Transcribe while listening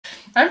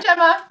I'm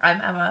Gemma. I'm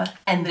Emma.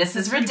 And this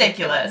is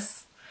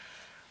Readiculous.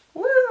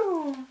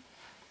 Woo!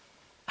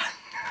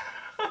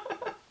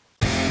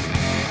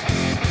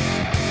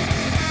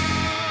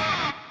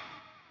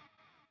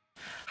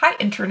 Hi,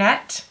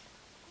 Internet.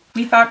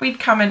 We thought we'd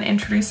come and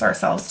introduce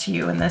ourselves to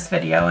you in this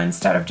video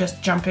instead of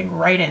just jumping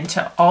right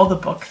into all the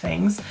book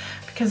things,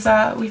 because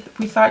we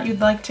thought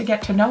you'd like to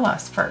get to know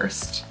us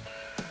first.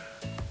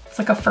 It's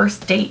like a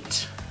first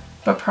date,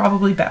 but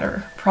probably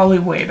better. Probably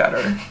way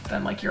better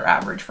than like your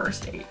average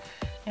first date.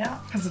 Yeah.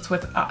 Because it's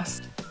with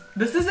us.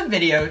 This is a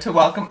video to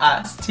welcome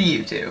us to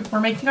YouTube.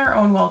 We're making our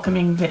own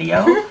welcoming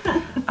video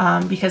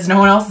because no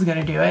one else is going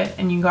to do it,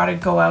 and you got to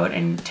go out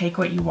and take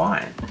what you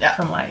want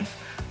from life.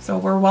 So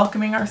we're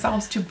welcoming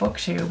ourselves to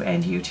Booktube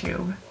and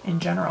YouTube in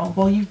general.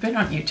 Well, you've been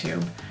on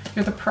YouTube.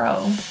 You're the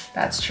pro.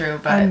 That's true,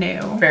 but I'm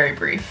new. Very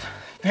brief.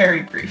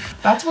 Very brief.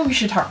 That's what we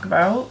should talk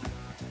about.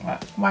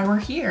 What? Why we're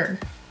here.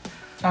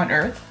 On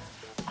Earth?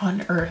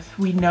 On Earth.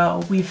 We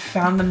know. We've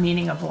found the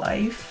meaning of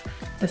life.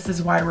 This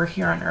is why we're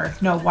here on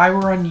Earth. No, why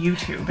we're on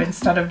YouTube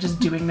instead of just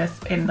doing this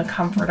in the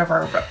comfort of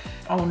our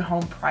own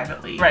home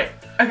privately. Right.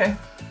 Okay.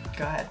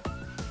 Go ahead.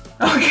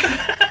 Okay.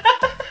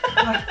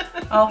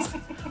 I'll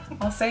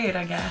say it,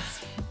 I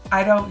guess.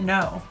 I don't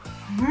know.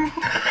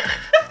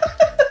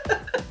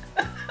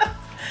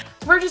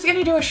 We're just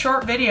gonna do a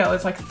short video.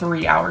 It's like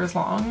 3 hours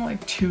long,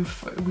 like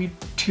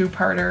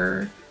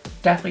two-parter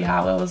Deathly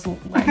Hallows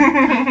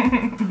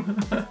length.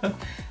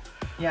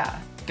 Yeah.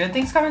 Good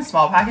things come in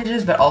small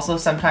packages, but also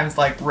sometimes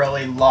like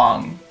really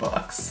long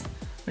books,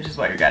 which is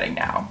what you're getting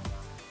now.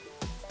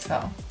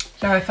 So.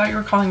 Yeah, I thought you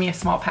were calling me a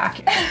small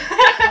package.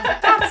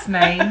 That's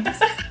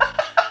nice.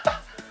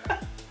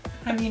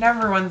 I mean,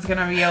 everyone's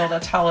gonna be able to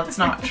tell it's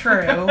not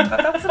true, but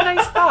that's a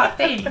nice thought,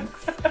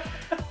 thanks.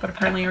 But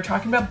apparently you're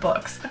talking about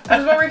books.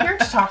 That is what we're here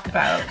to talk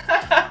about.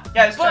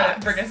 Yeah, I was trying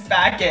to bring us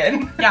back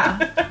in.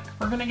 Yeah,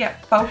 we're gonna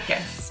get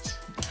focused.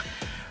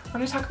 We're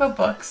gonna talk about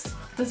books.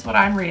 This is what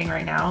I'm reading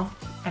right now,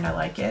 and I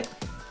like it.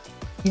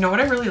 You know what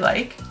I really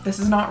like? This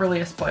is not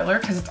really a spoiler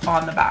because it's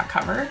on the back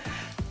cover.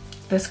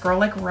 This girl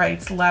like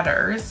writes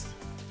letters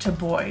to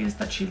boys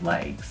that she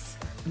likes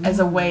as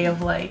a way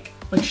of like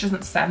she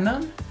doesn't send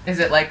them. Is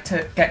it like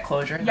to get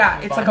closure? Yeah,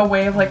 it's like a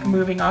way of like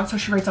moving on. So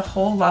she writes a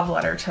whole love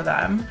letter to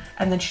them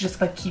and then she just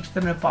like keeps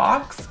them in a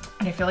box.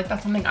 And I feel like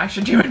that's something I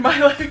should do in my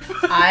life.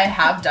 I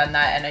have done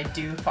that and I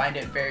do find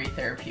it very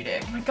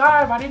therapeutic. Oh my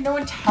god, why didn't no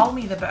one tell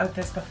me about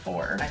this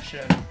before? I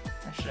should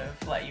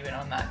have let you in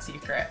on that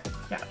secret.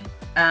 Yeah.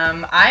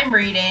 I'm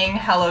reading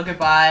Hello,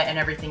 Goodbye, and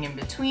Everything in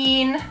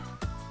Between.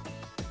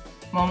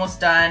 I'm almost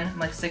done. I'm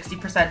like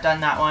 60%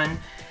 done that one.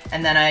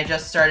 And then I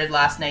just started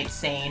last night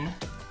Sane.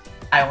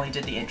 I only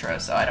did the intro,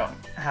 so I don't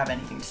have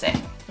anything to say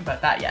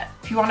about that yet.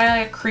 If you want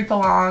to creep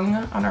along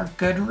on our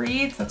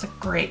Goodreads, that's a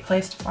great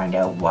place to find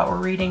out what we're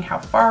reading, how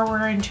far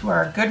we're into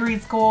our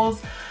Goodreads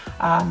goals.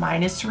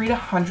 Mine is to read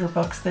 100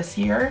 books this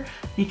year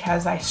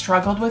because I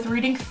struggled with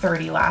reading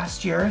 30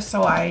 last year,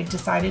 so I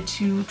decided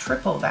to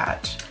triple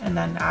that and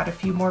then add a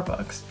few more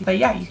books. But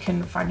yeah, you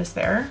can find us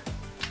there.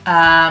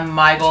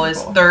 My goal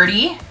is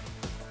 30,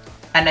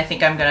 and I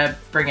think I'm gonna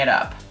bring it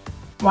up.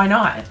 Why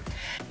not?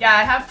 Yeah,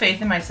 I have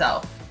faith in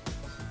myself.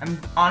 I'm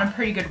on a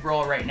pretty good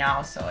roll right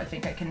now, so I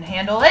think I can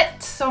handle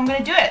it. So I'm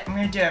gonna do it. I'm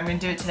gonna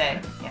do it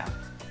today.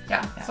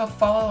 Yeah. So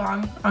follow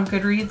along on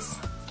Goodreads.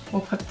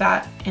 We'll put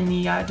that in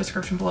the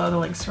description below, the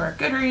links to our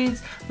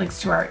Goodreads, links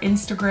to our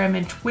Instagram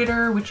and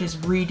Twitter, which is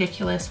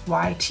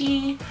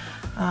ReadiculousYT.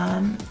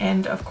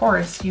 And of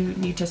course, you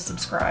need to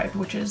subscribe,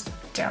 which is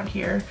down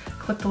here.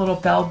 Click the little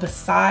bell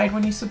beside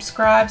when you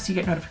subscribe so you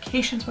get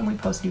notifications when we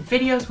post new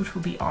videos, which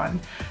will be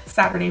on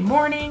Saturday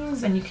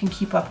mornings, and you can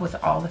keep up with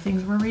all the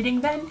things we're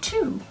reading then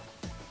too.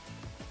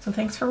 So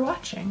thanks for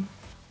watching.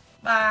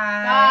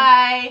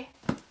 Bye. Bye.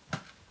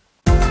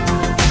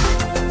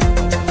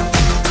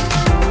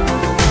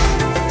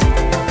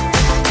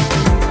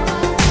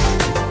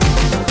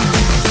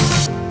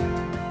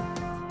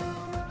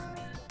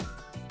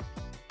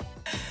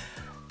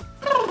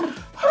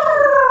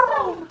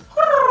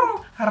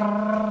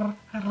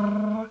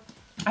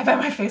 I bet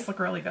my face looked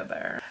really good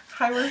there.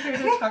 Hi, we're here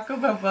to talk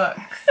about books.